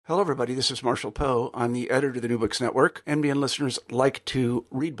Hello, everybody. This is Marshall Poe. I'm the editor of the New Books Network. NBN listeners like to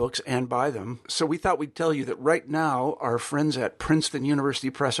read books and buy them. So we thought we'd tell you that right now, our friends at Princeton University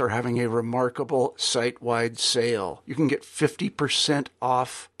Press are having a remarkable site-wide sale. You can get 50%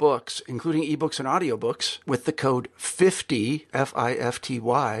 off books, including ebooks and audiobooks, with the code 50,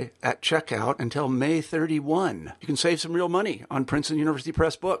 F-I-F-T-Y, at checkout until May 31. You can save some real money on Princeton University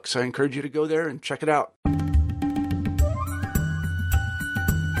Press books. I encourage you to go there and check it out.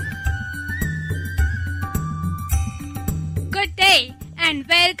 Good day and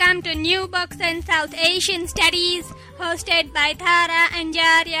welcome to New Books in South Asian Studies, hosted by Tara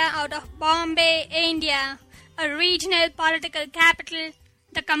Anjaria out of Bombay, India, a regional political capital,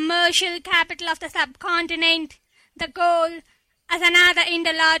 the commercial capital of the subcontinent. The goal, as another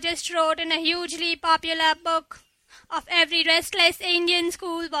Indo-largest wrote in a hugely popular book, of every restless Indian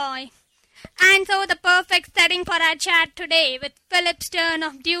schoolboy. And so the perfect setting for our chat today with Philip Stern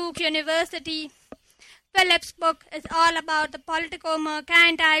of Duke University. Philip's book is all about the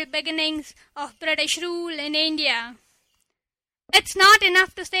politico-mercantile beginnings of British rule in India. It's not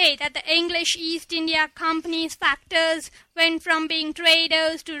enough to say that the English East India Company's factors went from being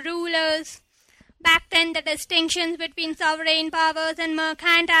traders to rulers. Back then, the distinctions between sovereign powers and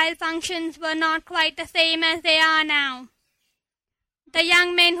mercantile functions were not quite the same as they are now. The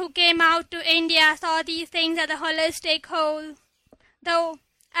young men who came out to India saw these things as a holistic whole, though,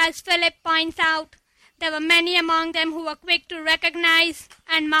 as Philip points out, there were many among them who were quick to recognize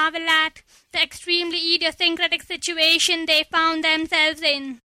and marvel at the extremely idiosyncratic situation they found themselves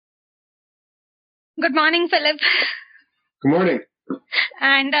in. Good morning, Philip. Good morning.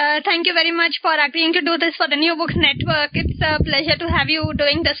 And thank you very much for agreeing to do this for the New Books Network. It's a pleasure to have you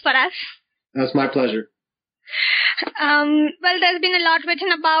doing this for us. That's my pleasure. Well, there's been a lot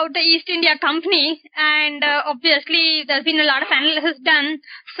written about the East India Company, and obviously there's been a lot of analysis done.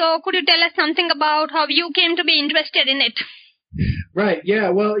 So could you tell us something about how you came to be interested in it? Right, yeah.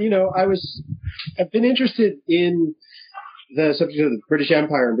 Well, I've been interested in the subject of the British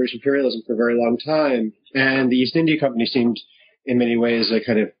Empire and British imperialism for a very long time, and the East India Company seemed in many ways a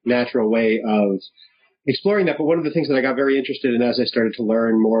kind of natural way of exploring that. But one of the things that I got very interested in as I started to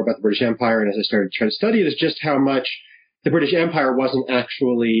learn more about the British Empire and as I started to try to study it is just how much the British Empire wasn't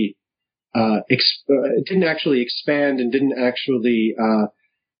actually, didn't actually expand and didn't actually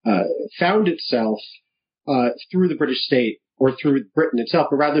found itself through the British state or through Britain itself,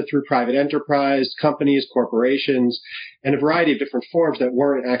 but rather through private enterprise, companies, corporations, and a variety of different forms that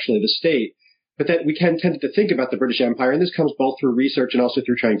weren't actually the state. But that we tended to think about the British Empire, and this comes both through research and also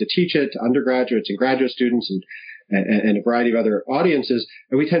through trying to teach it to undergraduates and graduate students and a variety of other audiences.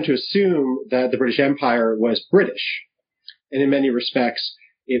 And we tend to assume that the British Empire was British. And in many respects,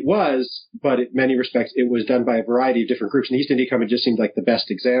 it was, but in many respects, it was done by a variety of different groups. And the East India Company just seemed like the best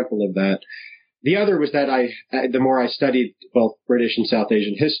example of that. The other was that the more I studied both British and South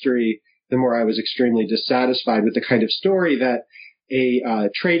Asian history, the more I was extremely dissatisfied with the kind of story that a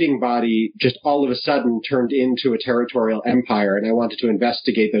trading body just all of a sudden turned into a territorial empire. And I wanted to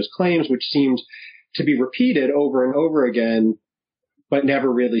investigate those claims, which seemed to be repeated over and over again, but never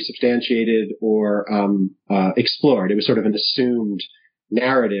really substantiated or explored. It was sort of an assumed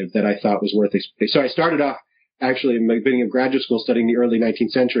narrative that I thought was worth exploring. So I started off actually in the beginning of graduate school studying the early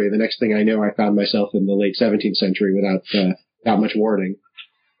 19th century. The next thing I know, I found myself in the late 17th century without much warning.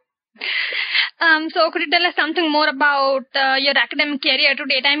 So could you tell us something more about your academic career to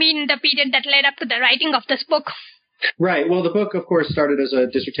date? I mean, the period that led up to the writing of this book. Right. Well, the book, of course, started as a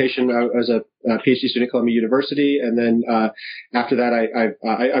dissertation as a PhD student at Columbia University. And then after that,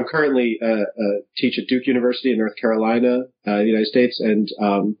 I'm currently teach at Duke University in North Carolina, the United States. And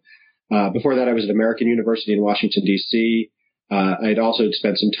before that, I was at American University in Washington, D.C. I had also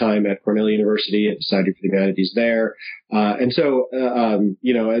spent some time at Cornell University at the Society for the Humanities there. And so,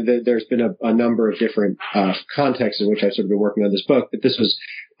 there's been a number of different contexts in which I've sort of been working on this book. But this was,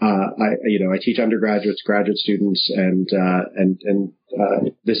 I teach undergraduates, graduate students, and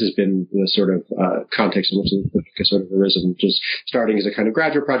this has been the sort of context in which the book has sort of arisen, just starting as a kind of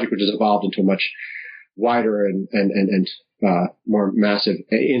graduate project, which has evolved into a much wider and more massive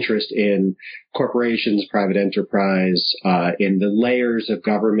interest in corporations, private enterprise, in the layers of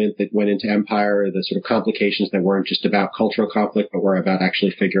government that went into empire, the sort of complications that weren't just about cultural conflict, but were about actually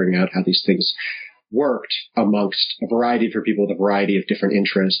figuring out how these things worked amongst a variety of different people with a variety of different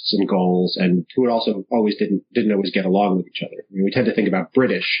interests and goals, and who also always didn't always get along with each other. I mean, we tend to think about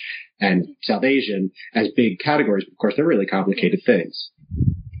British and South Asian as big categories, but of course they're really complicated things.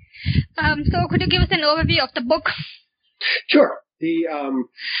 So could you give us an overview of the book? Sure.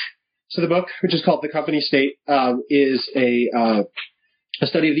 So the book, which is called The Company State, is a a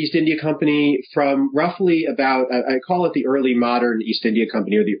study of the East India Company from roughly about, I call it the early modern East India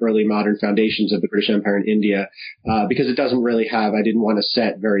Company, or the early modern foundations of the British Empire in India, because it doesn't really have, I didn't want to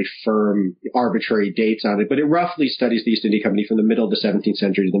set very firm, arbitrary dates on it, but it roughly studies the East India Company from the middle of the 17th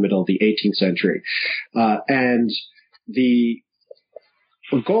century to the middle of the 18th century. And the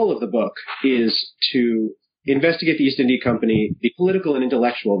goal of the book is to investigate the East India Company, the political and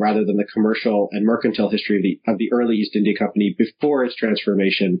intellectual rather than the commercial and mercantile history of the early East India Company before its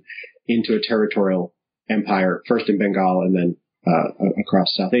transformation into a territorial empire, first in Bengal and then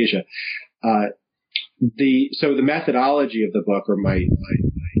across South Asia. So the methodology of the book, or my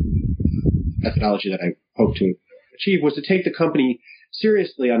methodology that I hope to achieve, was to take the company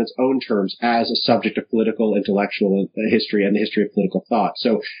seriously on its own terms as a subject of political, intellectual history and the history of political thought.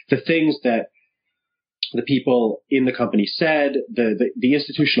 So the things that the people in the company said, the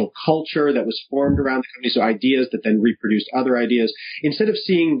institutional culture that was formed around the company, so ideas that then reproduced other ideas, instead of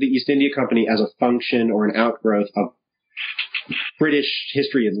seeing the East India Company as a function or an outgrowth of British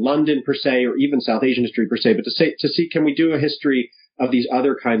history in London per se, or even South Asian history per se, but to see, can we do a history of these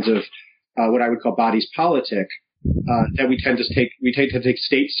other kinds of what I would call bodies politic, that we tend to take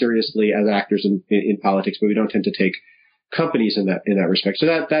states seriously as actors in politics, but we don't tend to take companies in that respect. So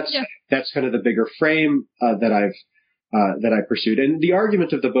that's kind of the bigger frame that I pursued. And the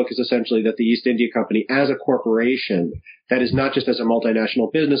argument of the book is essentially that the East India Company, as a corporation, that is not just as a multinational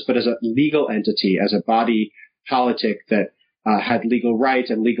business, but as a legal entity, as a body politic that had legal rights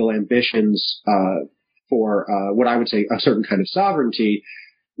and legal ambitions for what I would say a certain kind of sovereignty,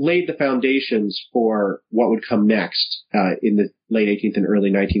 laid the foundations for what would come next in the late 18th and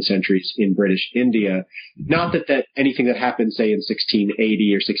early 19th centuries in British India. Not that anything that happened, say, in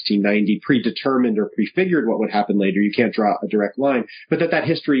 1680 or 1690 predetermined or prefigured what would happen later. You can't draw a direct line. But that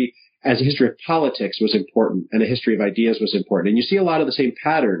history, as a history of politics, was important, and a history of ideas was important. And you see a lot of the same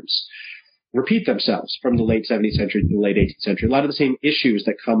patterns repeat themselves from the late 17th century to the late 18th century. A lot of the same issues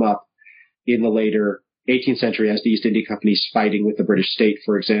that come up in the later 18th century as the East India Company is fighting with the British state,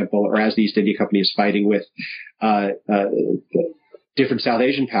 for example, or as the East India Company is fighting with different South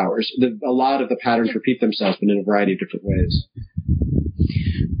Asian powers. A lot of the patterns repeat themselves, but in a variety of different ways.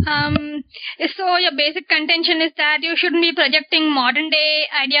 So your basic contention is that you shouldn't be projecting modern day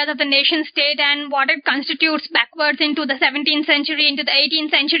ideas of the nation state and what it constitutes backwards into the 17th century, into the 18th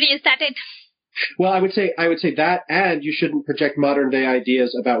century. Is that it? Well, I would say that, and you shouldn't project modern day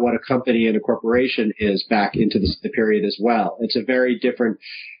ideas about what a company and a corporation is back into the period as well. It's a very different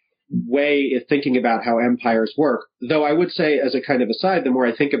way of thinking about how empires work. Though I would say, as a kind of aside, the more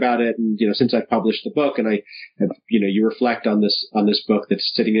I think about it, and since I've published the book, and you reflect on this book that's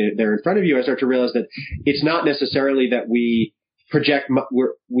sitting there in front of you, I start to realize that it's not necessarily that we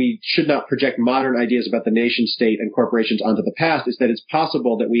should not project modern ideas about the nation state and corporations onto the past. It's that it's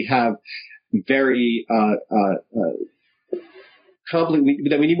possible that we have very that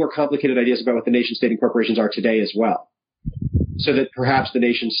we need more complicated ideas about what the nation state and corporations are today as well. So that perhaps the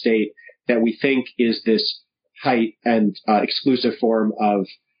nation state that we think is this height and exclusive form of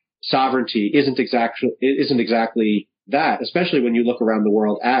sovereignty isn't exactly that, especially when you look around the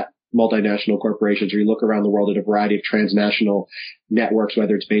world at multinational corporations, or you look around the world at a variety of transnational networks,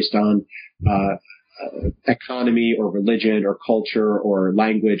 whether it's based on economy or religion or culture or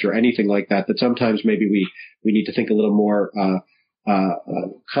language or anything like that, that sometimes maybe we need to think a little more in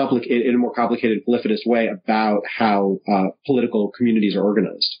a more complicated, polyphonous way about how political communities are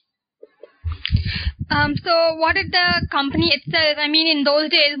organized. So what did the company itself, in those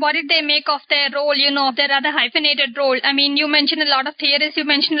days, what did they make of their role, of their rather hyphenated role? You mentioned a lot of theorists, you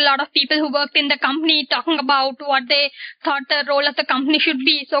mentioned a lot of people who worked in the company talking about what they thought the role of the company should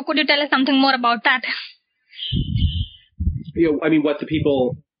be. So could you tell us something more about that?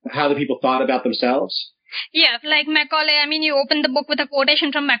 How the people thought about themselves? Yeah, like Macaulay. You opened the book with a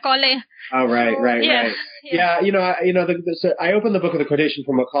quotation from Macaulay. Oh, right. Yeah. I opened the book with a quotation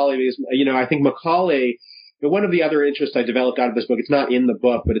from Macaulay because, I think Macaulay, one of the other interests I developed out of this book, it's not in the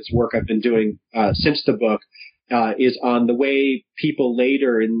book, but it's work I've been doing since the book, is on the way people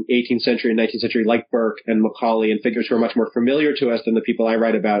later in 18th century and 19th century, like Burke and Macaulay and figures who are much more familiar to us than the people I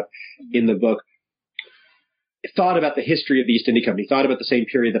write about in the book, thought about the history of the East India Company, thought about the same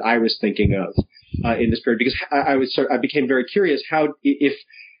period that I was thinking of in this period, because I became very curious how,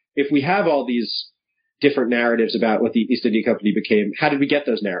 if we have all these different narratives about what the East India Company became, how did we get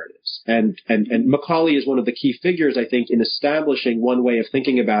those narratives? And Macaulay is one of the key figures, I think, in establishing one way of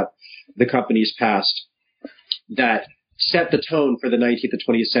thinking about the company's past that set the tone for the 19th and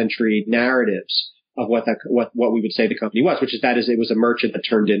 20th century narratives what we would say the company was, which is it was a merchant that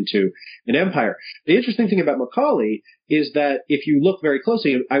turned into an empire. The interesting thing about Macaulay is that if you look very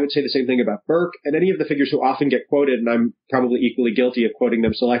closely, I would say the same thing about Burke and any of the figures who often get quoted, and I'm probably equally guilty of quoting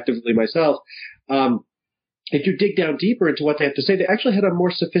them selectively myself. If you dig down deeper into what they have to say, they actually had a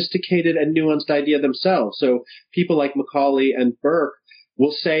more sophisticated and nuanced idea themselves. So people like Macaulay and Burke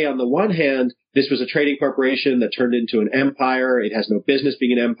will say, on the one hand, this was a trading corporation that turned into an empire. It has no business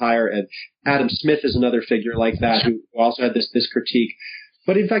being an empire. And Adam Smith is another figure like that who also had this critique.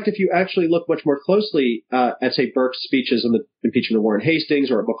 But in fact, if you actually look much more closely at, say, Burke's speeches on the impeachment of Warren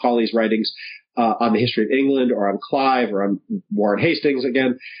Hastings, or at Macaulay's writings on the history of England, or on Clive, or on Warren Hastings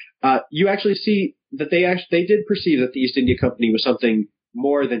again, you actually see that they did perceive that the East India Company was something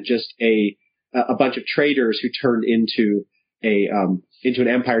more than just a bunch of traders who turned into an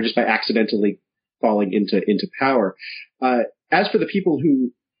empire just by accidentally falling into power. As for the people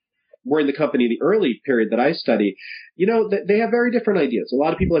who were in the company in the early period that I study, they have very different ideas. A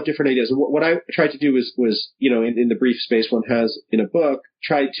lot of people have different ideas. And what I tried to do was in the brief space one has in a book,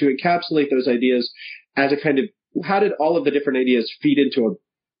 try to encapsulate those ideas as a kind of, how did all of the different ideas feed into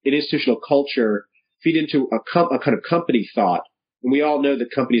an institutional culture, feed into a kind of company thought. And we all know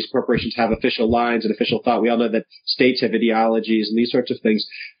that companies, corporations have official lines and official thought. We all know that states have ideologies and these sorts of things.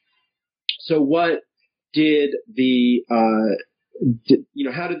 So what did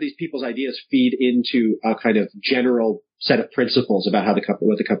how did these people's ideas feed into a kind of general set of principles about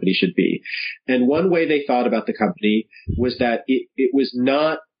what the company should be? And one way they thought about the company was that it was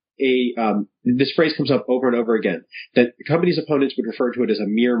not this phrase comes up over and over again, that the company's opponents would refer to it as a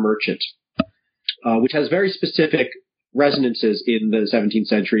mere merchant, which has very specific resonances in the 17th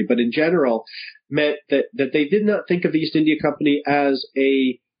century, but in general meant that they did not think of the East India Company as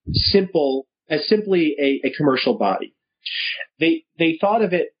simply a commercial body. They thought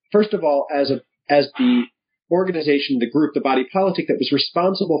of it, first of all, as the organization, the group, the body politic that was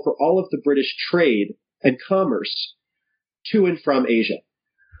responsible for all of the British trade and commerce to and from Asia.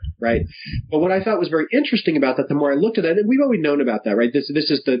 Right. But what I thought was very interesting about that, the more I looked at that, and we've always known about that, right? This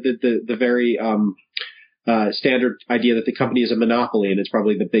is the very standard idea that the company is a monopoly, and it's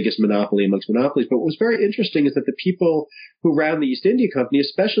probably the biggest monopoly amongst monopolies. But what was very interesting is that the people who ran the East India Company,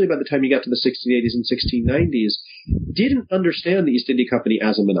 especially by the time you got to the 1680s and 1690s, didn't understand the East India Company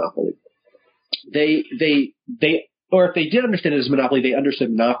as a monopoly. Or if they did understand it as a monopoly, they understood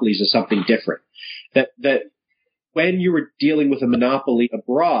monopolies as something different. That when you were dealing with a monopoly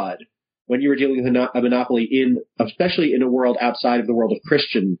abroad, when you were dealing with a monopoly especially in a world outside of the world of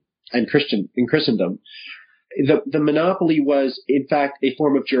Christendom, the monopoly was in fact a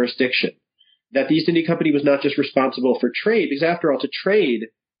form of jurisdiction. That the East India Company was not just responsible for trade, because after all, to trade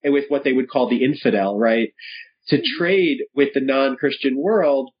with what they would call the infidel, right? To trade with the non-Christian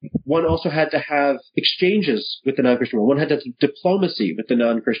world, one also had to have exchanges with the non-Christian world. One had to have diplomacy with the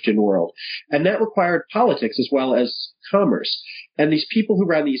non-Christian world. And that required politics as well as commerce. And these people who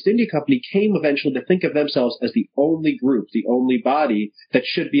ran the East India Company came eventually to think of themselves as the only group, the only body that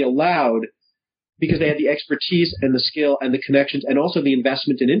should be allowed, because they had the expertise and the skill and the connections and also the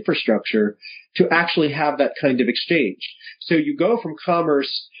investment in infrastructure to actually have that kind of exchange. So you go from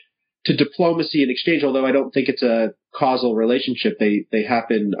commerce to diplomacy and exchange, although I don't think it's a causal relationship. They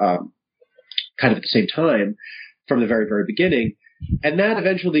happen kind of at the same time from the very, very beginning. And that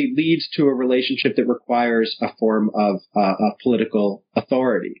eventually leads to a relationship that requires a form of political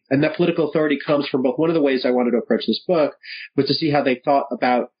authority. And that political authority comes from both. One of the ways I wanted to approach this book was to see how they thought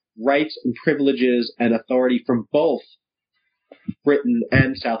about rights and privileges and authority from both Britain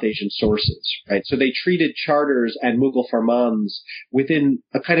and South Asian sources, right? So they treated charters and Mughal farmans within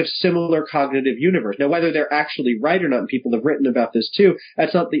a kind of similar cognitive universe. Now, whether they're actually right or not, and people have written about this too,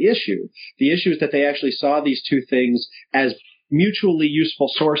 that's not the issue. The issue is that they actually saw these two things as mutually useful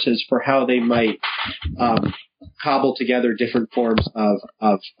sources for how they might cobble together different forms of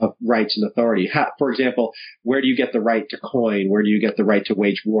rights and authority. For example, where do you get the right to coin? Where do you get the right to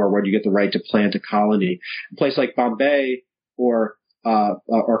wage war? Where do you get the right to plant a colony? A place like Bombay or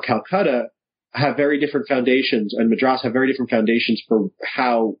Calcutta have very different foundations, and Madras have very different foundations for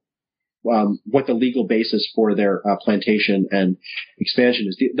how what the legal basis for their plantation and expansion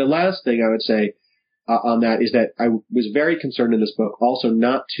is. The last thing I would say on that is that I was very concerned in this book also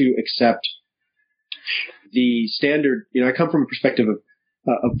not to accept the standard. I come from a perspective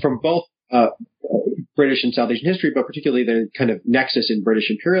of from both British and South Asian history, but particularly the kind of nexus in British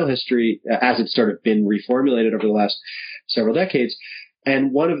imperial history as it's sort of been reformulated over the last several decades.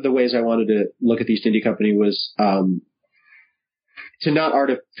 And one of the ways I wanted to look at the East India Company was to not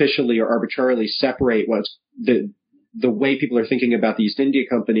artificially or arbitrarily separate what's the way people are thinking about the East India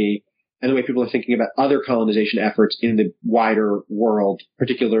Company and the way people are thinking about other colonization efforts in the wider world,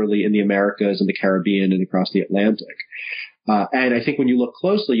 particularly in the Americas and the Caribbean and across the Atlantic. And I think when you look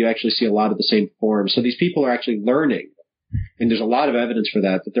closely, you actually see a lot of the same forms. So these people are actually learning, and there's a lot of evidence for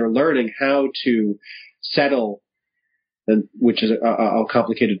that they're learning how to settle, which is a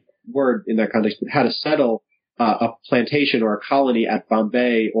complicated word in that context, but how to settle a plantation or a colony at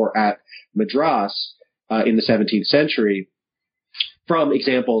Bombay or at Madras in the 17th century, from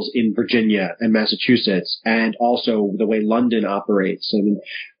examples in Virginia and Massachusetts, and also the way London operates. I mean,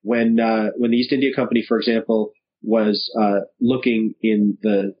 when the East India Company, for example, was looking in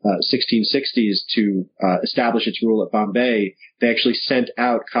the 1660s to establish its rule at Bombay, they actually sent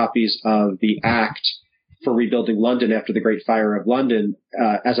out copies of the Act for rebuilding London after the Great Fire of London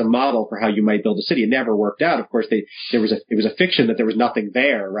as a model for how you might build a city. It never worked out. Of course, it was a fiction that there was nothing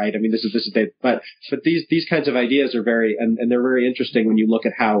there, right? I mean, but these kinds of ideas are and they're very interesting when you look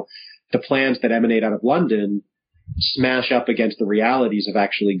at how the plans that emanate out of London smash up against the realities of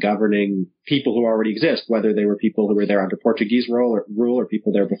actually governing people who already exist, whether they were people who were there under Portuguese rule or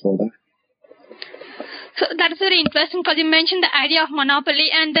people there before that. So that is very interesting because you mentioned the idea of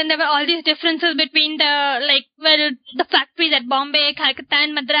monopoly, and then there were all these differences between the factories at Bombay, Calcutta,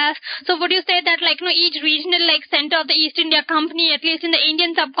 and Madras. So would you say that each regional center of the East India Company, at least in the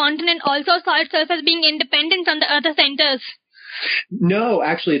Indian subcontinent, also saw itself as being independent from the other centers? No,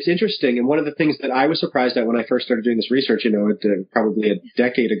 actually, it's interesting. And one of the things that I was surprised at when I first started doing this research, probably a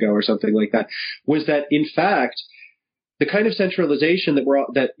decade ago or something like that, was that in fact, the kind of centralization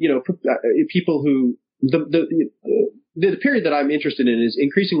people who the period that I'm interested in is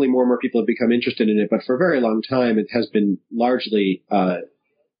increasingly more and more people have become interested in it, but for a very long time it has been largely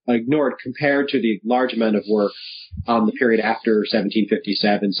ignored compared to the large amount of work on the period after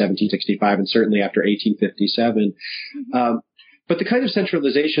 1757, 1765, and certainly after 1857. But the kind of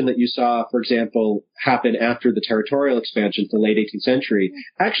centralization that you saw, for example, happen after the territorial expansion in the late 18th century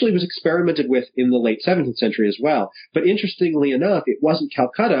actually was experimented with in the late 17th century as well. But interestingly enough, it wasn't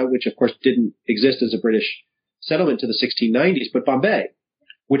Calcutta, which of course didn't exist as a British settlement to the 1690s, but Bombay,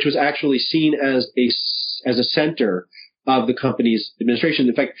 which was actually seen as a center of the company's administration.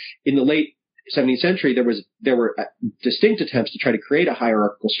 In fact, in the late 17th century, there were distinct attempts to try to create a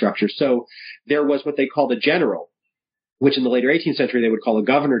hierarchical structure. So there was what they called a general, which in the later 18th century they would call a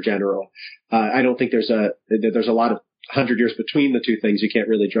governor general. I don't think there's a lot of 100 years between the two things. You can't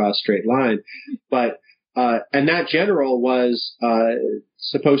really draw a straight line. But and that general was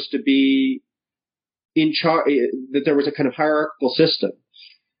supposed to be in charge, that there was a kind of hierarchical system.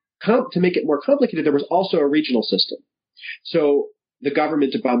 To make it more complicated, there was also a regional system. So the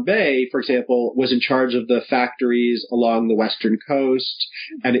government of Bombay, for example, was in charge of the factories along the western coast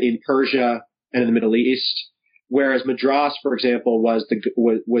and in Persia and in the Middle East. Whereas Madras, for example,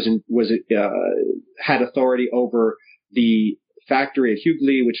 had authority over the factory at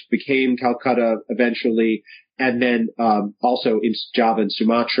Hugli, which became Calcutta eventually, and then also in Java and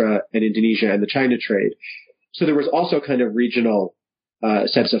Sumatra and Indonesia and the China trade. So there was also kind of regional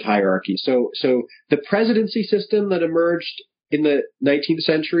sense of hierarchy. So the presidency system that emerged in the 19th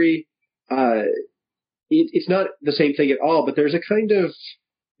century, it's not the same thing at all, but there's a kind of,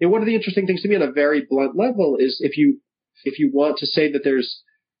 one of the interesting things to me on a very blunt level is if you want to say that there's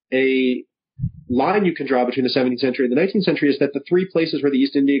a line you can draw between the 17th century and the 19th century, is that the three places where the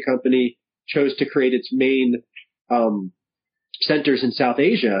East India Company chose to create its main centers in South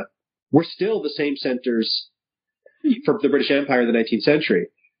Asia were still the same centers for the British Empire in the 19th century.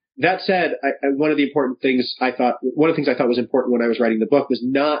 That said, one of the things I thought was important when I was writing the book was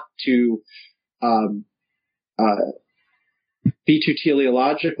not to be too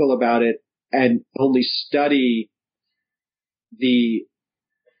teleological about it and only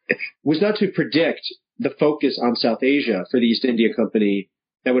was not to predict the focus on South Asia for the East India Company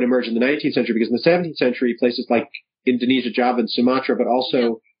that would emerge in the 19th century, because in the 17th century, places like Indonesia, Java, and Sumatra, but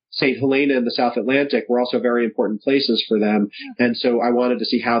also St. Helena and the South Atlantic were also very important places for them. And so I wanted to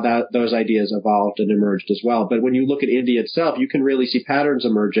see how those ideas evolved and emerged as well. But when you look at India itself, you can really see patterns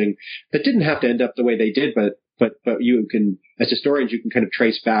emerging that didn't have to end up the way they did, but you can, as historians, you can kind of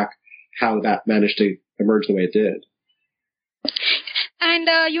trace back how that managed to emerge the way it did.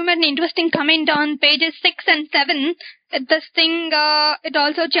 And you made an interesting comment on pages 6 and 7. This thing, it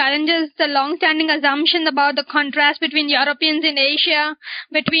also challenges the long-standing assumption about the contrast between Europeans in Asia,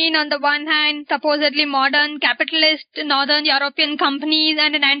 between, on the one hand, supposedly modern capitalist northern European companies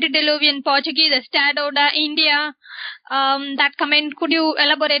and an antediluvian Portuguese Estado da India. That comment, could you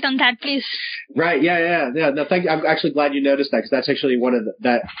elaborate on that, please? Right. Yeah. No, thank you. I'm actually glad you noticed that, because that's actually one of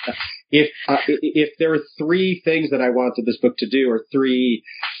if there are three things that I wanted this book to do, or three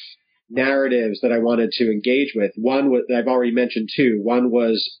narratives that I wanted to engage with. One was, I've already mentioned two. One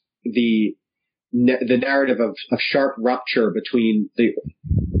was the narrative of sharp rupture between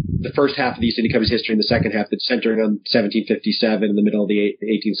the first half of the East India Company's history and the second half that's centering on 1757 in the middle of the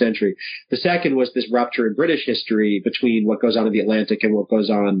 18th century. The second was this rupture in British history between what goes on in the Atlantic and what goes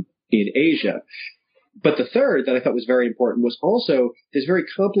on in Asia. But the third that I thought was very important was also this very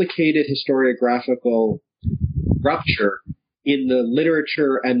complicated historiographical rupture in the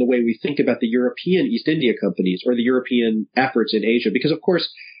literature and the way we think about the European East India Companies or the European efforts in Asia. Because, of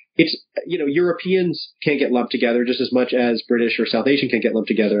course, it's, Europeans can't get lumped together just as much as British or South Asian can get lumped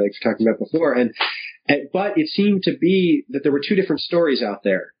together, like we were talking about before. But it seemed to be that there were two different stories out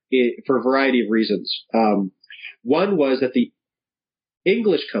there for a variety of reasons. One was that the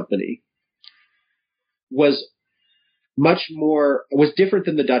English company was different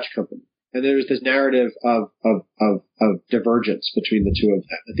than the Dutch company. And there was this narrative of divergence between the two of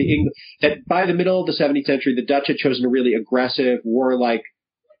them. That by the middle of the 17th century, the Dutch had chosen a really aggressive, warlike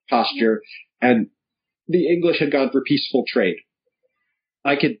posture, and the English had gone for peaceful trade.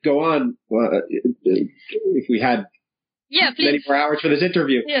 I could go on if we had many more hours for this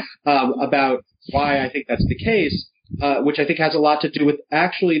interview about why I think that's the case, which I think has a lot to do with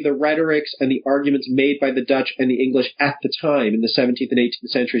actually the rhetorics and the arguments made by the Dutch and the English at the time in the 17th and 18th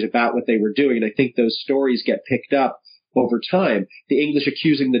centuries about what they were doing. And I think those stories get picked up over time. The English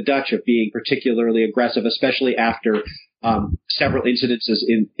accusing the Dutch of being particularly aggressive, especially after several incidents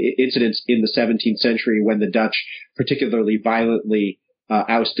in the 17th century when the Dutch particularly violently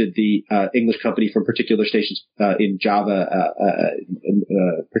ousted the English company from particular stations in Java,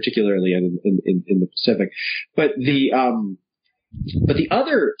 particularly and in the Pacific. But the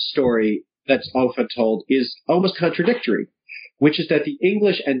other story that's often told is almost contradictory, which is that the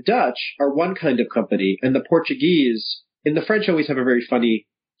English and Dutch are one kind of company, and the Portuguese and the French always have a very funny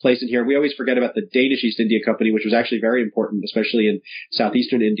place in here. We always forget about the Danish East India Company, which was actually very important, especially in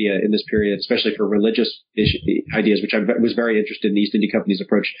southeastern India in this period, especially for religious ideas, which I was very interested in the East India Company's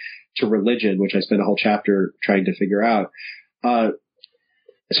approach to religion, which I spent a whole chapter trying to figure out.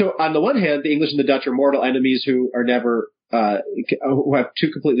 So on the one hand, the English and the Dutch are mortal enemies who are never who have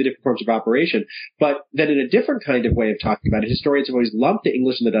two completely different forms of operation. But then in a different kind of way of talking about it, historians have always lumped the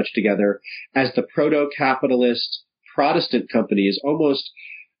English and the Dutch together as the proto-capitalist Protestant companies, almost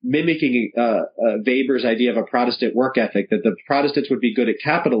mimicking Weber's idea of a Protestant work ethic, that the Protestants would be good at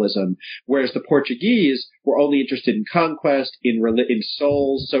capitalism, whereas the Portuguese were only interested in conquest, in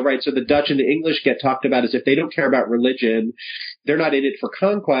souls. So the Dutch and the English get talked about as if they don't care about religion. They're not in it for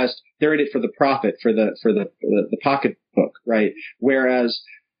conquest. They're in it for the profit, for the pocketbook, right? Whereas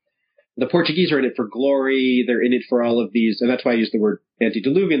the Portuguese are in it for glory. They're in it for all of these, and that's why I use the word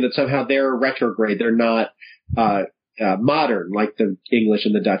antediluvian, that somehow they're retrograde. They're not modern like the English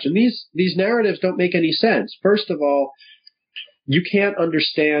and the Dutch. And these narratives don't make any sense. First of all, you can't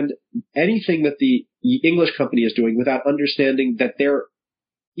understand anything that the English company is doing without understanding that they're,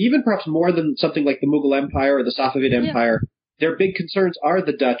 even perhaps more than something like the Mughal Empire or the Safavid Empire, their big concerns are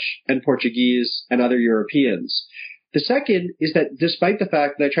the Dutch and Portuguese and other Europeans. The second is that despite the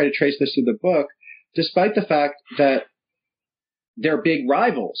fact that I try to trace this through the book, despite the fact that their big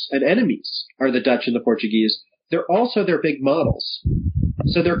rivals and enemies are the Dutch and the Portuguese, they're also their big models.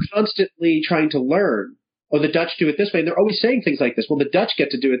 So they're constantly trying to learn, the Dutch do it this way. And they're always saying things like this. Well, the Dutch get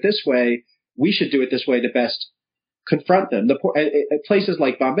to do it this way. We should do it this way to best confront them. At places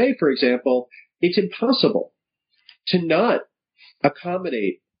like Bombay, for example, it's impossible to not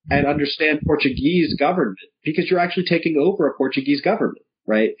accommodate and understand Portuguese government because you're actually taking over a Portuguese government,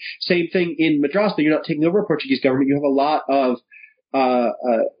 right? Same thing in Madras, but you're not taking over a Portuguese government. You have a lot of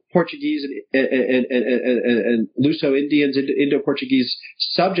Portuguese and Luso-Indians, Indo-Portuguese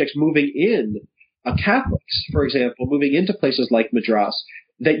subjects moving in, Catholics, for example, moving into places like Madras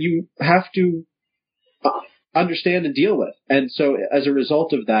that you have to understand and deal with. And so as a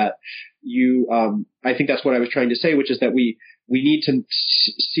result of that, I think that's what I was trying to say, which is that we need to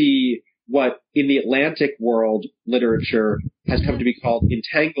see what in the Atlantic world literature has come to be called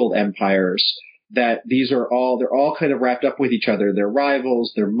entangled empires, that they're all kind of wrapped up with each other. They're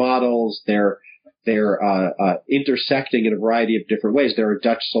rivals, they're models, they're intersecting in a variety of different ways. There are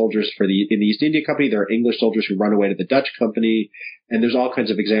Dutch soldiers in the East India Company. There are English soldiers who run away to the Dutch company, and there's all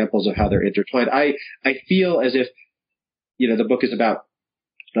kinds of examples of how they're intertwined. I feel as if, the book is about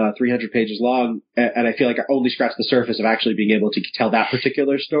 300 pages long, and I feel like I only scratched the surface of actually being able to tell that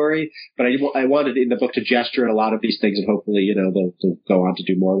particular story. But I wanted in the book to gesture at a lot of these things, and hopefully, they'll go on to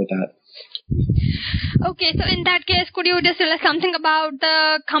do more with that. Okay, so in that case, could you just tell us something about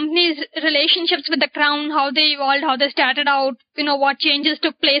the company's relationships with the crown, how they evolved, how they started out, what changes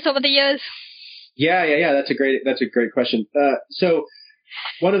took place over the years? Yeah. That's a great question. So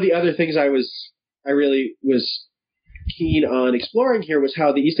one of the other things I really was keen on exploring here was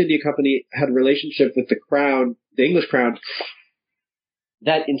how the East India Company had a relationship with the crown, the English crown,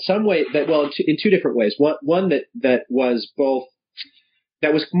 that in some way, in two different ways. One that was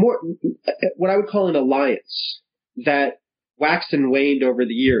more what I would call an alliance that waxed and waned over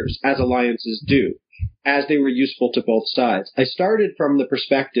the years, as alliances do, as they were useful to both sides. I started from the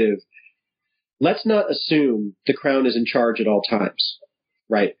perspective, let's not assume the crown is in charge at all times,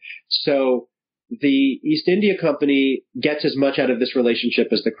 right? So the East India Company gets as much out of this relationship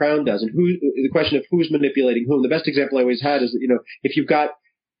as the crown does. And the question of who's manipulating whom, the best example I always had is that, if you've got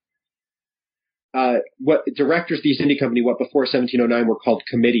what directors of the East India Company, what before 1709 were called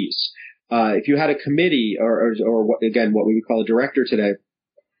committees. If you had a committee or what we would call a director today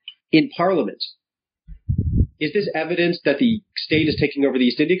in Parliament, is this evidence that the state is taking over the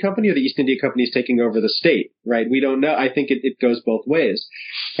East India Company or the East India Company is taking over the state, right? We don't know. I think it goes both ways.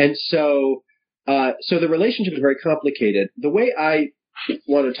 And so the relationship is very complicated. The way I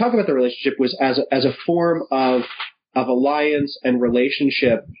want to talk about the relationship was as a form of alliance and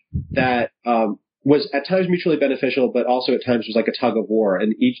relationship that was at times mutually beneficial, but also at times was like a tug of war,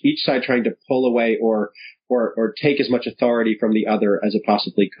 and each side trying to pull away or take as much authority from the other as it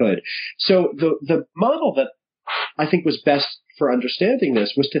possibly could. So the model that I think was best for understanding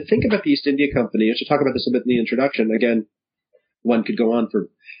this was to think about the East India Company. I should talk about this a bit in the introduction. Again, one could go on for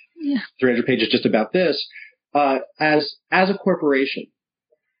 300 pages just about this, as a corporation,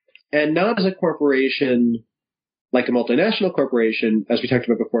 and not as a corporation like a multinational corporation, as we talked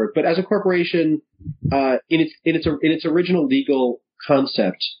about before, but as a corporation in its original legal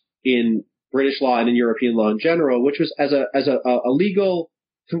concept in British law and in European law in general, which was as a legal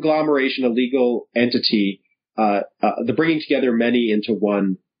conglomeration, a legal entity, the bringing together many into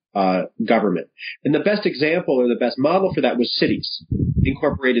one government. And the best example or the best model for that was cities,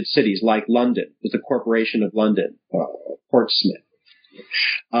 incorporated cities like London, was the Corporation of London, Portsmouth.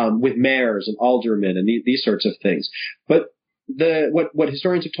 With mayors and aldermen and these sorts of things. But what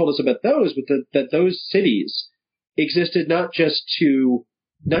historians have told us about those was that those cities existed not just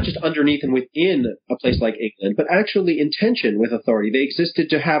underneath and within a place like England, but actually in tension with authority. They existed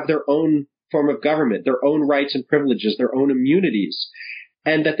to have their own form of government, their own rights and privileges, their own immunities.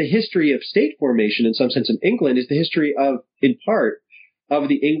 And that the history of state formation, in some sense, in England is the history in part, of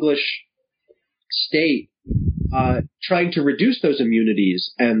the English state trying to reduce those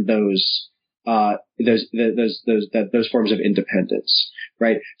immunities and those forms of independence,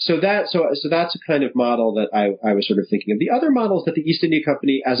 right? So that's a kind of model that I was sort of thinking of. The other model is that the East India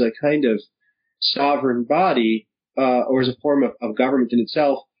Company, as a kind of sovereign body or as a form of government in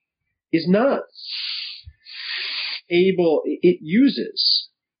itself, is not able. It uses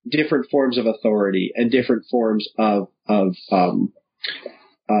different forms of authority and different forms of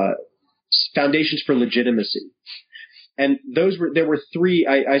foundations for legitimacy. And there were three,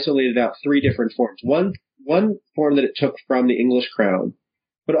 I isolated out three different forms. One form that it took from the English crown,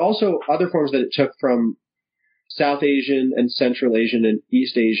 but also other forms that it took from South Asian and Central Asian and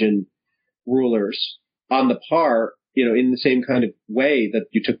East Asian rulers on the par, in the same kind of way that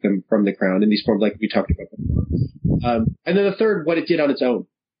you took them from the crown in these forms like we talked about before. And then the third, what it did on its own,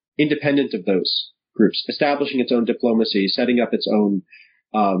 independent of those groups, establishing its own diplomacy, setting up its own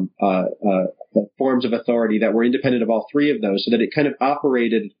forms of authority that were independent of all three of those, so that it kind of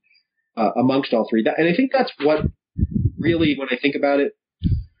operated amongst all three. And I think that's what really, when I think about it,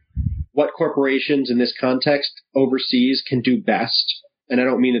 what corporations in this context overseas can do best, and I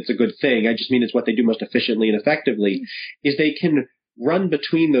don't mean it's a good thing, I just mean it's what they do most efficiently and effectively, is they can run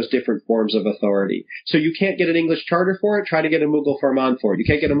between those different forms of authority. So you can't get an English charter for it, try to get a Mughal Farman for it. You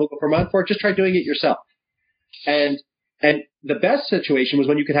can't get a Mughal Farman for it, just try doing it yourself. And the best situation was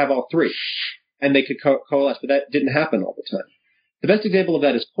when you could have all three, and they could coalesce, but that didn't happen all the time. The best example of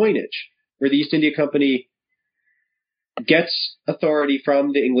that is coinage, where the East India Company gets authority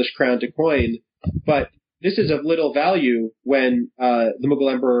from the English crown to coin, but this is of little value when the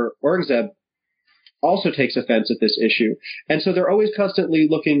Mughal Emperor Aurangzeb also takes offense at this issue. And so they're always constantly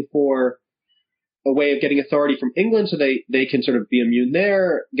looking for a way of getting authority from England so they can sort of be immune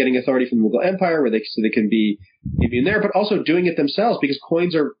there, getting authority from the Mughal Empire so they can be immune there, but also doing it themselves, because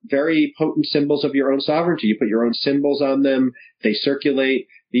coins are very potent symbols of your own sovereignty. You put your own symbols on them, they circulate.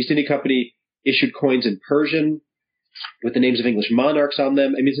 The East India Company issued coins in Persian with the names of English monarchs on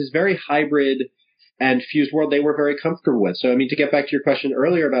them. I mean, it's this very hybrid and fused world they were very comfortable with. So, I mean, to get back to your question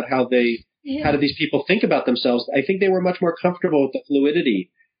earlier about how did these people think about themselves, I think they were much more comfortable with the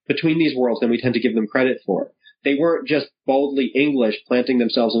fluidity between these worlds than we tend to give them credit for. They weren't just boldly English, planting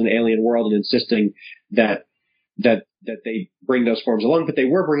themselves in an alien world and insisting that they bring those forms along, but they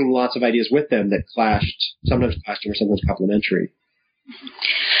were bringing lots of ideas with them that sometimes clashed or sometimes complementary.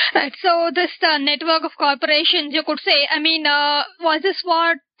 Right. So this network of corporations, you could say, I mean, was this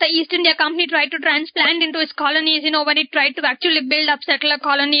what the East India Company tried to transplant into its colonies, when it tried to actually build up settler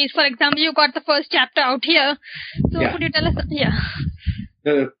colonies? For example, you got the first chapter out here. So could you tell us? Yeah.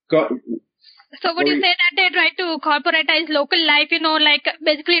 So would you say that they tried to corporatize local life, like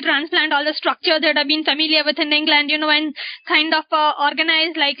basically transplant all the structures that have been familiar with in England, and kind of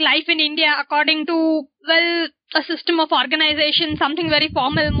organize like life in India according to, a system of organization, something very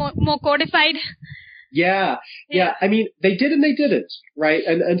formal, more codified? Yeah. I mean, they did and they didn't, right?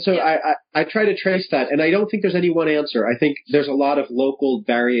 And so I try to trace that, and I don't think there's any one answer. I think there's a lot of local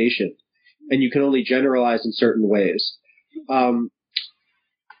variation, and you can only generalize in certain ways.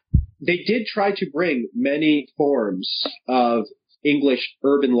 They did try to bring many forms of English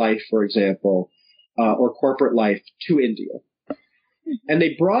urban life, for example, or corporate life to India. And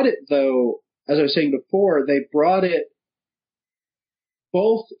they brought it, though, as I was saying before, they brought it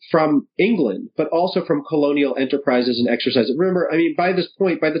both from England, but also from colonial enterprises and exercises. Remember, I mean, by this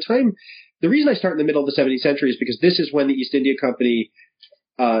point, by the time, the reason I start in the middle of the 17th century is because this is when the East India Company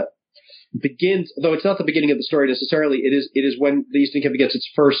begins, though it's not the beginning of the story necessarily, it is when the East India Company gets its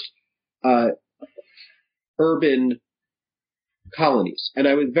first urban colonies. And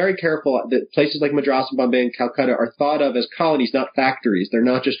I was very careful that places like Madras and Bombay and Calcutta are thought of as colonies, not factories. They're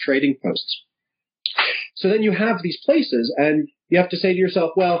not just trading posts. So then you have these places, and you have to say to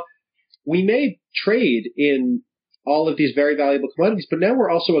yourself, well, we may trade in all of these very valuable commodities, but now we're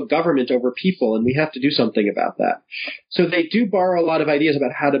also a government over people, and we have to do something about that. So they do borrow a lot of ideas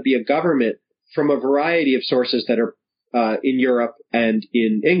about how to be a government from a variety of sources that are in Europe and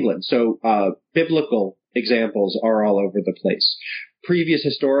in England. So biblical examples are all over the place. Previous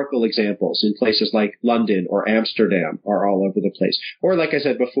historical examples in places like London or Amsterdam are all over the place. Or, like I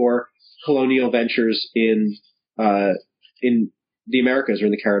said before, colonial ventures in the Americas or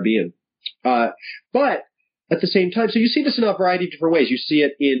in the Caribbean. But at the same time, so you see this in a variety of different ways. You see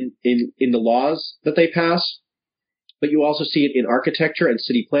it in the laws that they pass, but you also see it in architecture and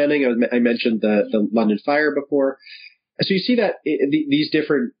city planning. I mentioned the London Fire before. So you see that these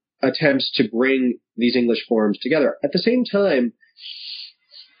different attempts to bring these English forms together. At the same time,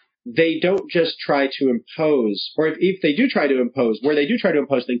 they don't just try to impose, or if they do try to impose, where they do try to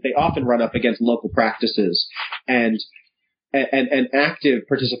impose things, they often run up against local practices and active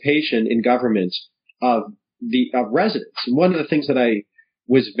participation in government of residents. And one of the things that I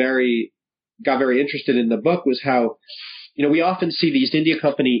got very interested in the book was how, we often see the East India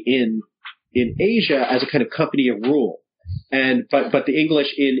Company in Asia as a kind of company of rule. But the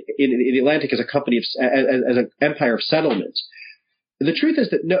English in the Atlantic as a company as an empire of settlement. The truth is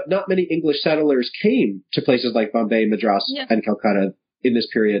that not many English settlers came to places like Bombay, Madras, and Calcutta in this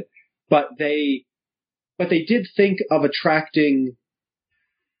period, but they did think of attracting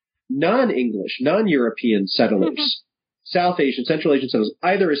non-English, non-European settlers, South Asian, Central Asian settlers,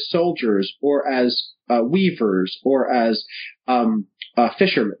 either as soldiers or as weavers or as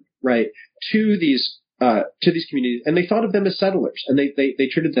fishermen, right, to these communities, and they thought of them as settlers, and they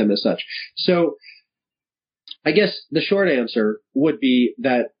treated them as such. So I guess the short answer would be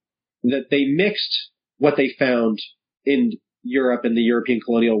that they mixed what they found in Europe and the European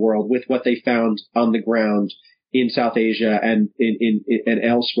colonial world with what they found on the ground in South Asia and and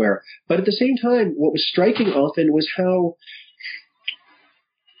elsewhere. But at the same time, what was striking often was how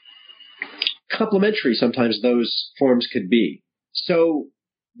complementary sometimes those forms could be. So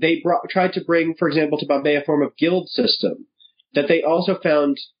they tried to bring, for example, to Bombay a form of guild system that they also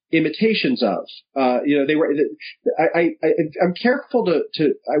found imitations of. They were. I'm careful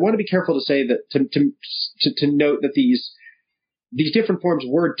I want to be careful to say that to note that these different forms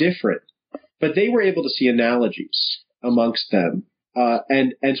were different, but they were able to see analogies amongst them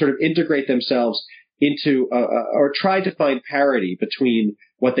and sort of integrate themselves into or try to find parity between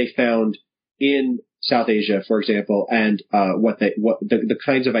what they found in South Asia, for example, and the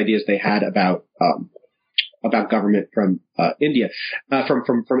kinds of ideas they had about government from India,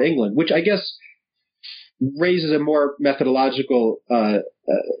 from England, which I guess raises a more methodological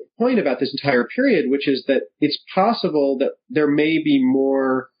point about this entire period, which is that it's possible that there may be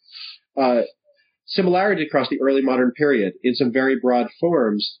more similarity across the early modern period in some very broad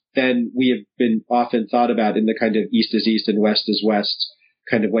forms than we have been often thought about in the kind of East is East and West is West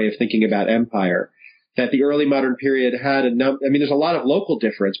kind of way of thinking about empire. that the early modern period had there's a lot of local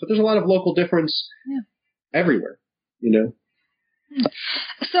difference, but there's a lot of local difference everywhere,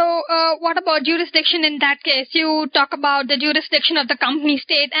 So what about jurisdiction in that case? You talk about the jurisdiction of the company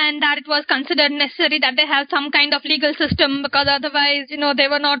state and that it was considered necessary that they have some kind of legal system because otherwise, they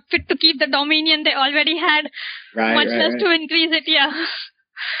were not fit to keep the dominion they already had, much less to increase it,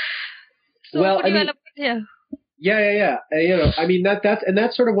 So well,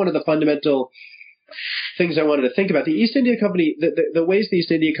 that's sort of one of the fundamental things I wanted to think about. The East India Company, the ways the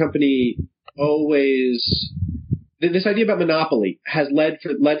East India Company always... This idea about monopoly has led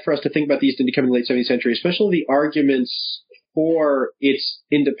for us to think about the East India Company in the late 17th century, especially the arguments for its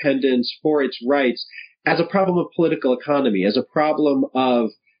independence, for its rights, as a problem of political economy, as a problem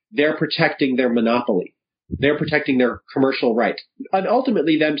of they're protecting their monopoly. They're protecting their commercial right, and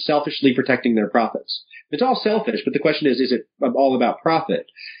ultimately them selfishly protecting their profits. It's all selfish, but the question is it all about profit?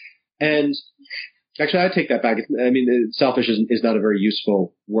 And actually, I take that back. Selfish is not a very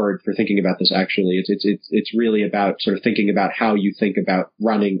useful word for thinking about this. Actually, it's really about sort of thinking about how you think about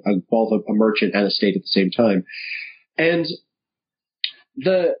running both a merchant and a state at the same time. And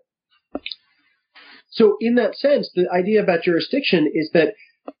so in that sense, the idea about jurisdiction is that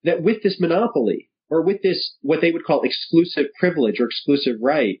with this monopoly, or with this what they would call exclusive privilege or exclusive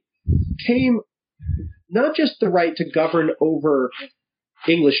right, came not just the right to govern over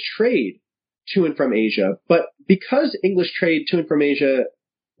English trade to and from Asia, but because English trade to and from Asia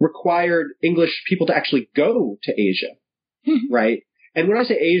required English people to actually go to Asia, right? And when I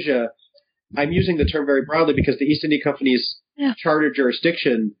say Asia, I'm using the term very broadly because the East India Company's charter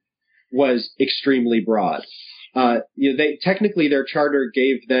jurisdiction was extremely broad. Technically their charter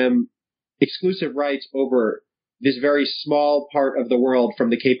gave them exclusive rights over this very small part of the world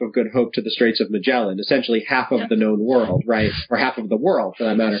from the Cape of Good Hope to the Straits of Magellan, essentially half of the known world, right? Or half of the world, for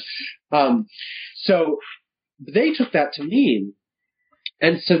that matter. So they took that to mean,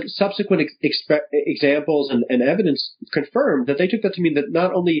 and so subsequent examples and evidence confirmed that they took that to mean that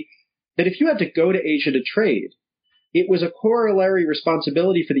not only that if you had to go to Asia to trade, it was a corollary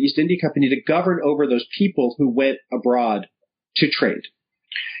responsibility for the East India Company to govern over those people who went abroad to trade.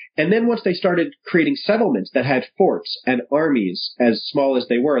 And then once they started creating settlements that had forts and armies, as small as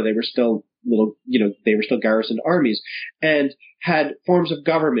they were still they were still garrisoned armies, and had forms of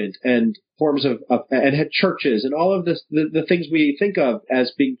government and forms of and had churches and all of this, the things we think of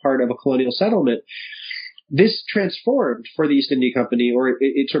as being part of a colonial settlement. This transformed for the East India Company, or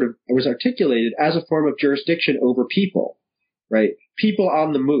it sort of was articulated as a form of jurisdiction over people, right? People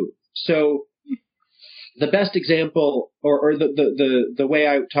on the move. So the best example, or the way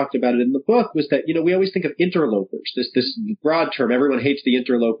I talked about it in the book, was that, we always think of interlopers, this broad term. Everyone hates the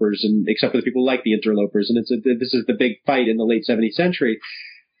interlopers, and except for the people who like the interlopers, and this is the big fight in the late 17th century,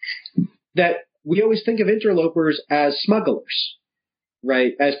 that we always think of interlopers as smugglers,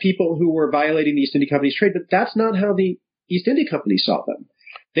 right, as people who were violating the East India Company's trade, but that's not how the East India Company saw them.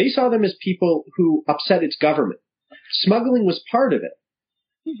 They saw them as people who upset its government. Smuggling was part of it.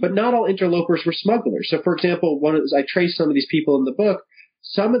 But not all interlopers were smugglers. So, for example, I traced some of these people in the book.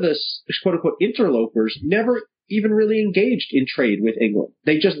 Some of the quote-unquote interlopers never even really engaged in trade with England.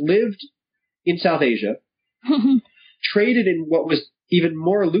 They just lived in South Asia, traded in what was even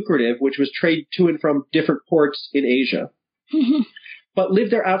more lucrative, which was trade to and from different ports in Asia, but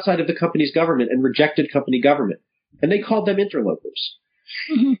lived there outside of the company's government and rejected company government. And they called them interlopers.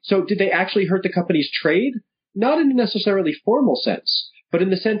 So did they actually hurt the company's trade? Not in a necessarily formal sense, but in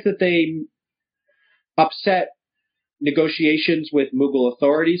the sense that they upset negotiations with Mughal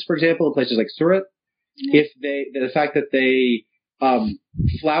authorities, for example, in places like Surat. The fact that they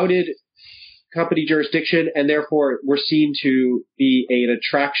flouted company jurisdiction and therefore were seen to be an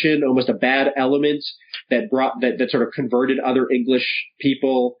attraction, almost a bad element that sort of converted other English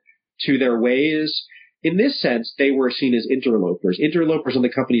people to their ways. In this sense, they were seen as interlopers in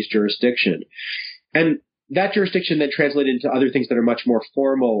the company's jurisdiction. And that jurisdiction then translated into other things that are much more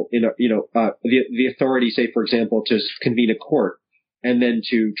formal. The authority, say, for example, to convene a court and then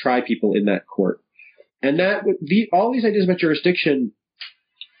to try people in that court. And all these ideas about jurisdiction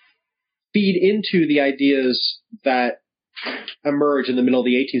feed into the ideas that emerge in the middle of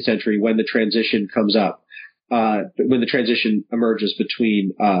the 18th century when the transition comes up. When the transition emerges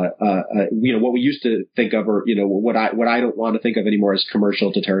between, what we used to think of, or, what I don't want to think of anymore as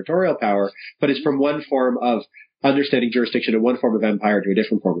commercial to territorial power, but it's from one form of understanding jurisdiction and one form of empire to a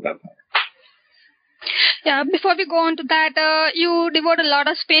different form of empire. Yeah, before we go on to that, you devote a lot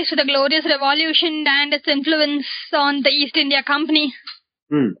of space to the Glorious Revolution and its influence on the East India Company.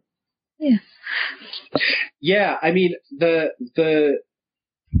 Yeah. Yeah, I mean,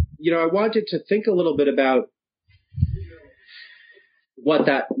 I wanted to think a little bit about what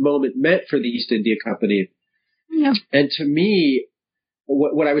that moment meant for the East India Company. Yeah. And to me,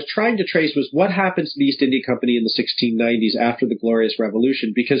 what I was trying to trace was what happens to the East India Company in the 1690s after the Glorious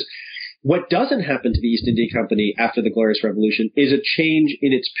Revolution, because what doesn't happen to the East India Company after the Glorious Revolution is a change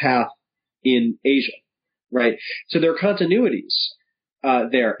in its path in Asia, right? So there are continuities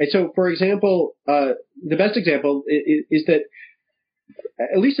there. And so, for example, the best example is that,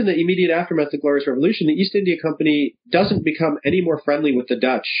 at least in the immediate aftermath of the Glorious Revolution, the East India Company doesn't become any more friendly with the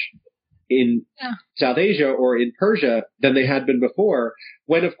Dutch in South Asia or in Persia than they had been before,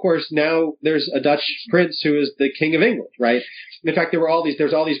 when, of course, now there's a Dutch prince who is the King of England, right? In fact,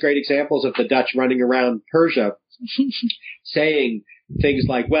 there's all these great examples of the Dutch running around Persia saying things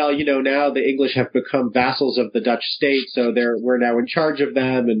like, well, now the English have become vassals of the Dutch state, so we're now in charge of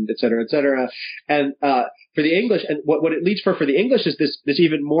them, and et cetera, et cetera. And for the English, and what it leads for the English is this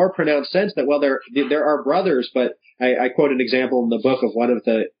even more pronounced sense that, well, there are brothers, but I quote an example in the book of one of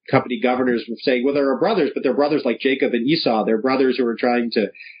the company governors saying, well, there are brothers, but they're brothers like Jacob and Esau. They're brothers who are trying to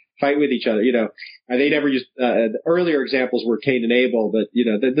fight with each other. They never used, the earlier examples were Cain and Abel, but,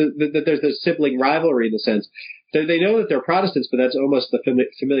 there's this sibling rivalry in the sense. They know that they're Protestants, but that's almost the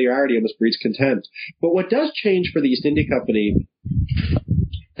familiarity almost breeds contempt. But what does change for the East India Company,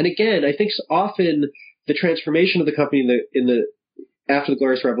 and again, I think often the transformation of the company after the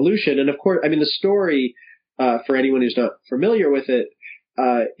Glorious Revolution, and of course, I mean, the story, for anyone who's not familiar with it,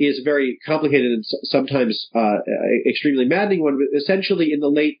 is very complicated and sometimes extremely maddening one. But essentially, in the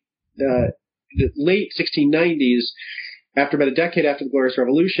late 1690s, after about a decade after the Glorious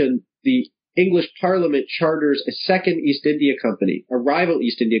Revolution, the English Parliament charters a second East India Company, a rival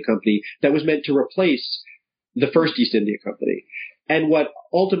East India Company that was meant to replace the first East India Company. And what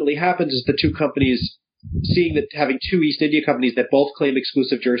ultimately happens is the two companies, seeing that having two East India Companies that both claim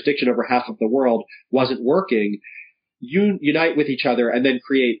exclusive jurisdiction over half of the world wasn't working, unite with each other and then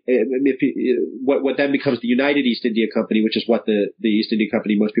create what then becomes the United East India Company, which is what the East India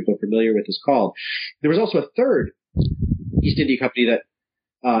Company most people are familiar with is called. There was also a third East India Company that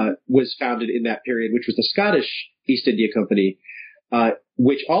was founded in that period, which was the Scottish East India Company,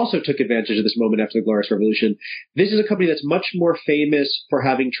 which also took advantage of this moment after the Glorious Revolution. This is a company that's much more famous for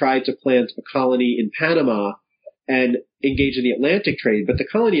having tried to plant a colony in Panama and engage in the Atlantic trade. But the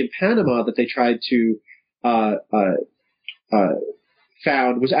colony in Panama that they tried to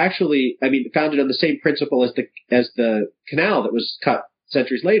found was actually, founded on the same principle as the canal that was cut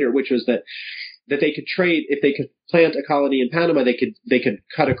centuries later, which was that they could trade, if they could plant a colony in Panama, they could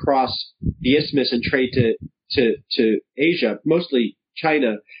cut across the isthmus and trade to Asia, mostly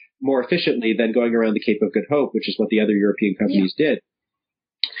China, more efficiently than going around the Cape of Good Hope, which is what the other European companies did.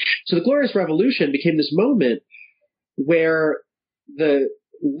 So the Glorious Revolution became this moment where the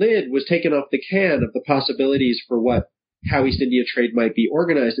lid was taken off the can of the possibilities for how East India trade might be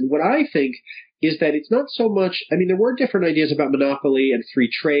organized. And what I think is that it's not so much, there were different ideas about monopoly and free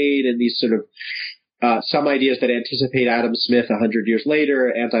trade and these sort of some ideas that anticipate Adam Smith 100 years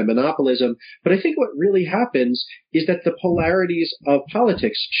later, anti-monopolism. But I think what really happens is that the polarities of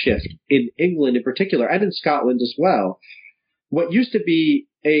politics shift in England in particular, and in Scotland as well. What used to be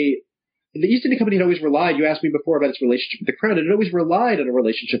the East India Company had always relied, you asked me before about its relationship with the Crown, it had always relied on a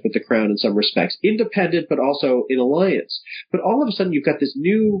relationship with the Crown in some respects, independent but also in alliance. But all of a sudden you've got this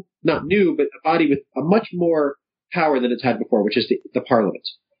not new, but a body with a much more power than it's had before, which is the Parliament,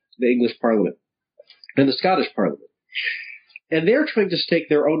 the English Parliament, and the Scottish Parliament. And they're trying to stake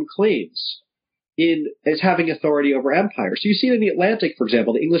their own claims as having authority over empire. So you see it in the Atlantic, for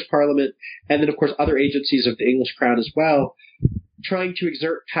example, the English Parliament, and then of course other agencies of the English Crown as well, trying to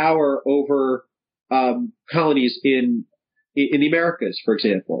exert power over colonies in the Americas, for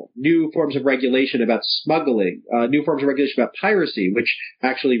example. New forms of regulation about smuggling, new forms of regulation about piracy, which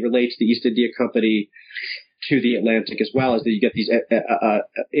actually relates the East India Company to the Atlantic as well, as you get these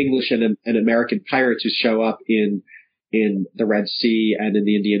English and American pirates who show up in the Red Sea and in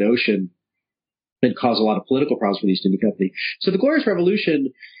the Indian Ocean and cause a lot of political problems for the East India Company. So the Glorious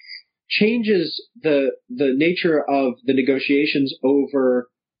Revolution changes the nature of the negotiations over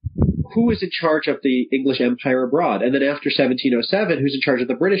who is in charge of the English Empire abroad. And then after 1707, who's in charge of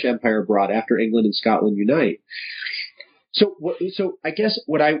the British Empire abroad after England and Scotland unite. So I guess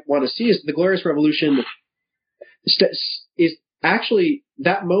what I want to see is the Glorious Revolution is actually,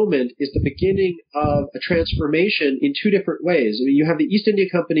 that moment is the beginning of a transformation in two different ways. You have the East India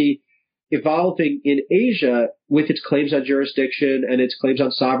Company evolving in Asia with its claims on jurisdiction and its claims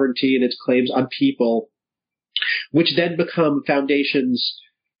on sovereignty and its claims on people, which then become foundations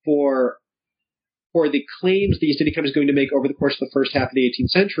for for the claims the East India Company is going to make over the course of the first half of the 18th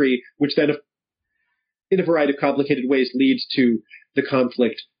century, which then, in a variety of complicated ways, leads to the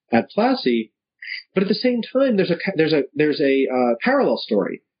conflict at Plassey. But at the same time, there's a parallel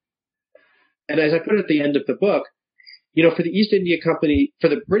story. And as I put it at the end of the book, for the East India Company, for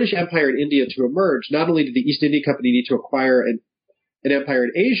the British Empire in India to emerge, not only did the East India Company need to acquire an empire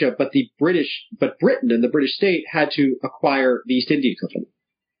in Asia, but Britain and the British state had to acquire the East India Company.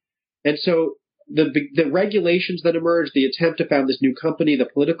 And so the regulations that emerged, the attempt to found this new company, the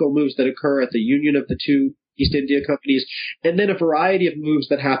political moves that occur at the union of the two East India Companies, and then a variety of moves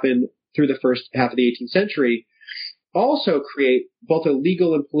that happen through the first half of the 18th century also create both a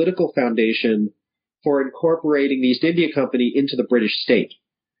legal and political foundation for incorporating the East India Company into the British state.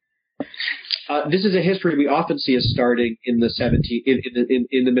 This is a history we often see as starting in the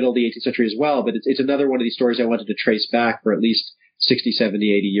in the middle of the 18th century as well, but it's another one of these stories I wanted to trace back for at least 60,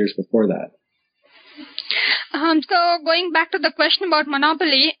 70, 80 years before that. So going back to the question about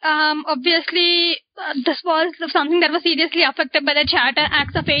monopoly, obviously this was something that was seriously affected by the Charter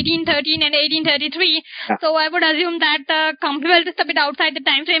Acts of 1813 and 1833. Yeah. So I would assume that the company, well, just a bit outside the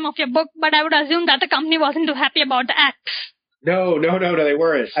time frame of your book, but I would assume that the company wasn't too happy about the acts. No, they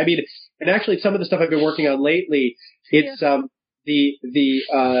weren't. I mean, and actually some of the stuff I've been working on lately, it's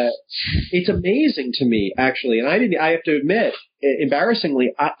it's amazing to me, actually, and I have to admit,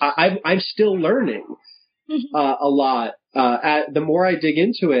 embarrassingly, I'm still learning a lot. The more I dig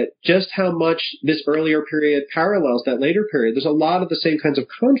into it, just how much this earlier period parallels that later period. There's a lot of the same kinds of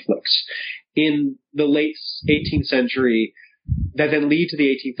conflicts in the late 18th century that then lead to the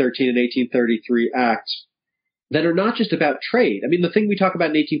 1813 and 1833 Acts that are not just about trade. I mean, the thing we talk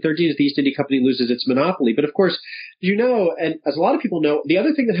about in 1813 is the East India Company loses its monopoly. But of course, and as a lot of people know, the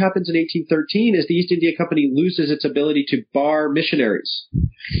other thing that happens in 1813 is the East India Company loses its ability to bar missionaries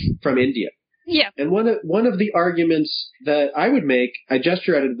from India. Yeah. And one of the arguments that I would make, I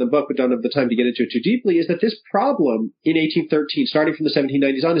gesture at it in the book, but don't have the time to get into it too deeply, is that this problem in 1813, starting from the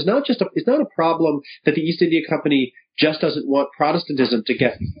 1790s on, it's not a problem that the East India Company just doesn't want Protestantism to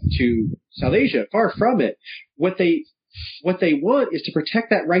get to South Asia. Far from it. What they want is to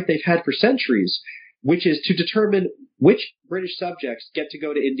protect that right they've had for centuries, which is to determine which British subjects get to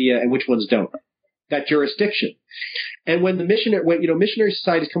go to India and which ones don't. That jurisdiction. And when missionary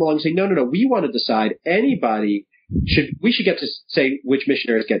societies come along and say, no, we want to decide we should get to say which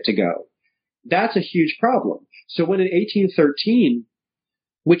missionaries get to go. That's a huge problem. So when in 1813,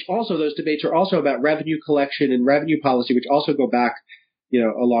 which also those debates are also about revenue collection and revenue policy, which also go back, a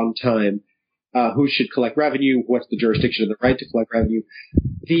long time. Who should collect revenue? What's the jurisdiction of the right to collect revenue?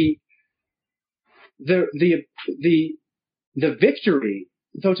 The victory,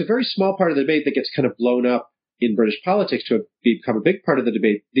 though it's a very small part of the debate that gets kind of blown up in British politics to become a big part of the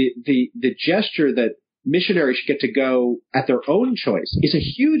debate, the gesture that missionaries should get to go at their own choice is a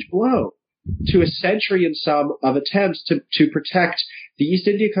huge blow to a century and some of attempts to protect the East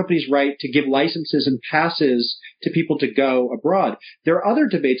India Company's right to give licenses and passes to people to go abroad. There are other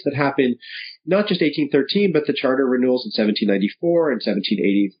debates that happen, not just 1813, but the charter renewals in 1794 and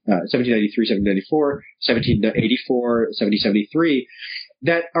 1793, 1794, 1784, 1773,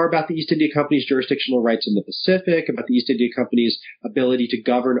 that are about the East India Company's jurisdictional rights in the Pacific, about the East India Company's ability to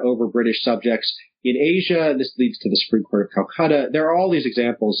govern over British subjects in Asia, and this leads to the Supreme Court of Calcutta. There are all these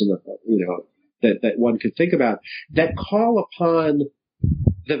examples that one could think about that call upon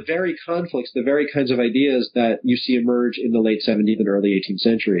the very conflicts, the very kinds of ideas that you see emerge in the late 17th and early 18th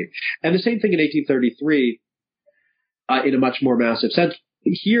century. And the same thing in 1833, in a much more massive sense.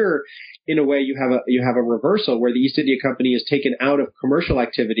 Here, in a way, you have a reversal where the East India Company is taken out of commercial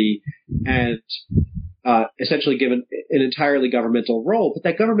activity and essentially given an entirely governmental role. But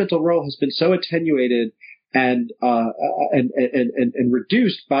that governmental role has been so attenuated and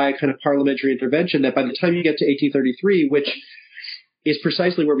reduced by kind of parliamentary intervention that by the time you get to 1833, which is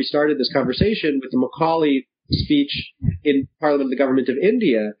precisely where we started this conversation with the Macaulay speech in Parliament of the Government of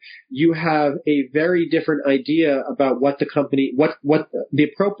India, you have a very different idea about what the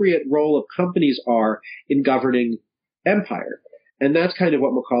appropriate role of companies are in governing empire. And that's kind of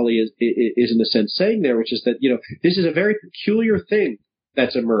what Macaulay is in a sense saying there, which is that, this is a very peculiar thing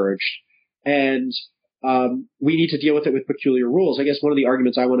that's emerged, and we need to deal with it with peculiar rules. I guess one of the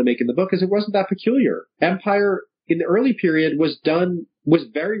arguments I want to make in the book is it wasn't that peculiar. Empire in the early period was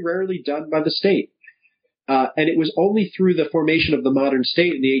very rarely done by the state. And it was only through the formation of the modern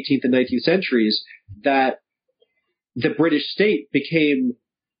state in the 18th and 19th centuries that the British state became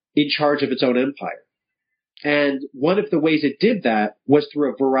in charge of its own empire. And one of the ways it did that was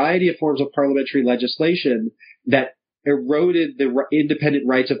through a variety of forms of parliamentary legislation that eroded the independent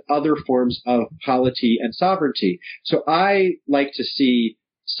rights of other forms of polity and sovereignty. So I like to see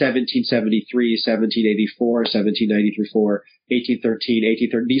 1773, 1784, 1794, 1813,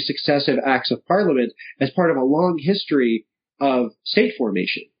 1830, these successive acts of parliament as part of a long history of state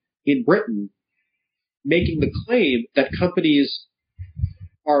formation in Britain, making the claim that companies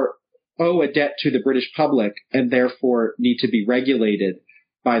owe a debt to the British public and therefore need to be regulated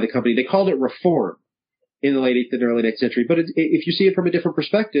by the company. They called it reform in the late 8th and early 9th century. But if you see it from a different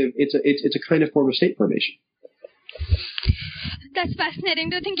perspective, it's a kind of form of state formation. That's fascinating.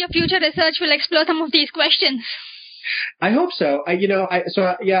 Do you think your future research will explore some of these questions? I hope so.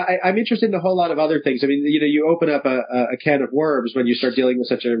 I'm interested in a whole lot of other things. I mean, you open up a can of worms when you start dealing with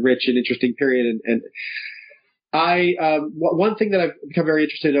such a rich and interesting period. And one thing that I've become very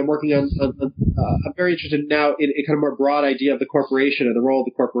interested in, I'm working on, I'm very interested now in a kind of more broad idea of the corporation and the role of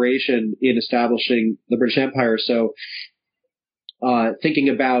the corporation in establishing the British Empire. So, thinking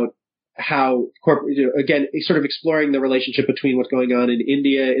about how, again, sort of exploring the relationship between what's going on in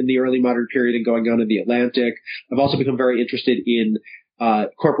India in the early modern period and going on in the Atlantic. I've also become very interested in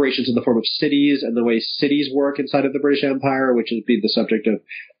corporations in the form of cities and the way cities work inside of the British Empire, which has been the subject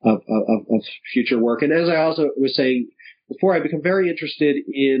of future work. And as I also was saying before, I've become very interested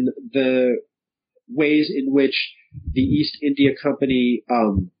in the ways in which the East India Company's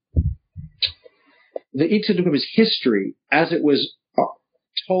history, as it was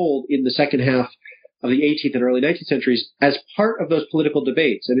told in the second half of the 18th and early 19th centuries, as part of those political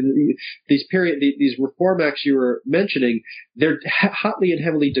debates. I mean, these reform acts you were mentioning, they're hotly and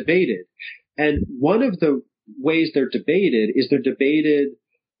heavily debated. And one of the ways they're debated is they're debated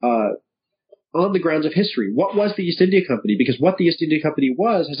on the grounds of history. What was the East India Company? Because what the East India Company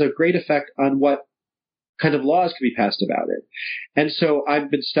was has a great effect on what kind of laws can be passed about it. And so I've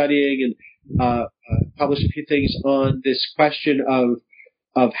been studying and published a few things on this question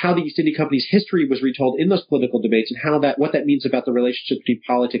of how the East India Company's history was retold in those political debates and what that means about the relationship between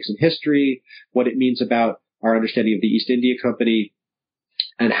politics and history, what it means about our understanding of the East India Company,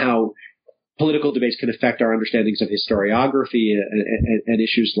 and how political debates can affect our understandings of historiography and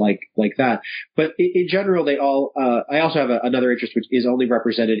issues like that. But in general, I also have another interest which is only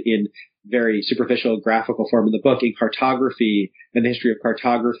represented in very superficial graphical form in the book, in cartography and the history of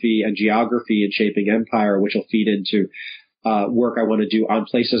cartography and geography in shaping empire, which will feed into work I want to do on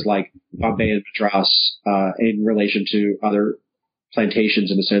places like Bombay and Madras in relation to other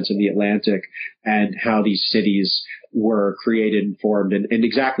plantations, in a sense, in the Atlantic, and how these cities were created and formed, and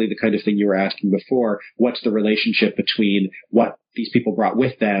exactly the kind of thing you were asking before. What's the relationship between what these people brought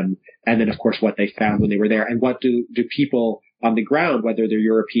with them, and then, of course, what they found when they were there, and what do people on the ground, whether they're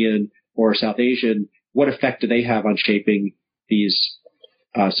European or South Asian, what effect do they have on shaping these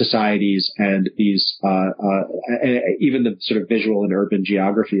societies and these, even the sort of visual and urban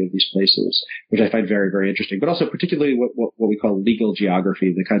geography of these places, which I find very, very interesting, but also particularly what we call legal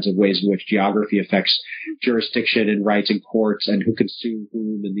geography, the kinds of ways in which geography affects jurisdiction and rights in courts and who can sue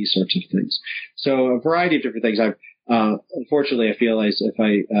whom and these sorts of things. So a variety of different things. Unfortunately, I feel as if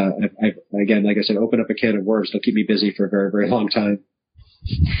again, like I said, open up a can of worms, they'll keep me busy for a very, very long time.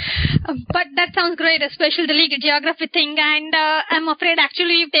 But that sounds great, especially the legal geography thing, and I'm afraid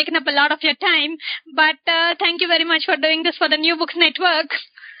actually you've taken up a lot of your time, but thank you very much for doing this for the New Books Network.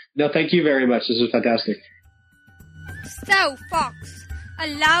 No, thank you very much. This is fantastic. So, Fox, a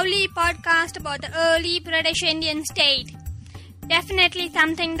lovely podcast about the early British Indian state. Definitely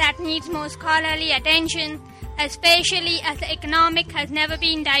something that needs more scholarly attention, especially as the economic has never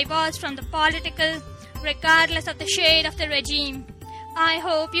been divorced from the political, regardless of the shade of the regime. I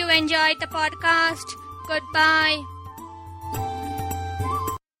hope you enjoyed the podcast. Goodbye.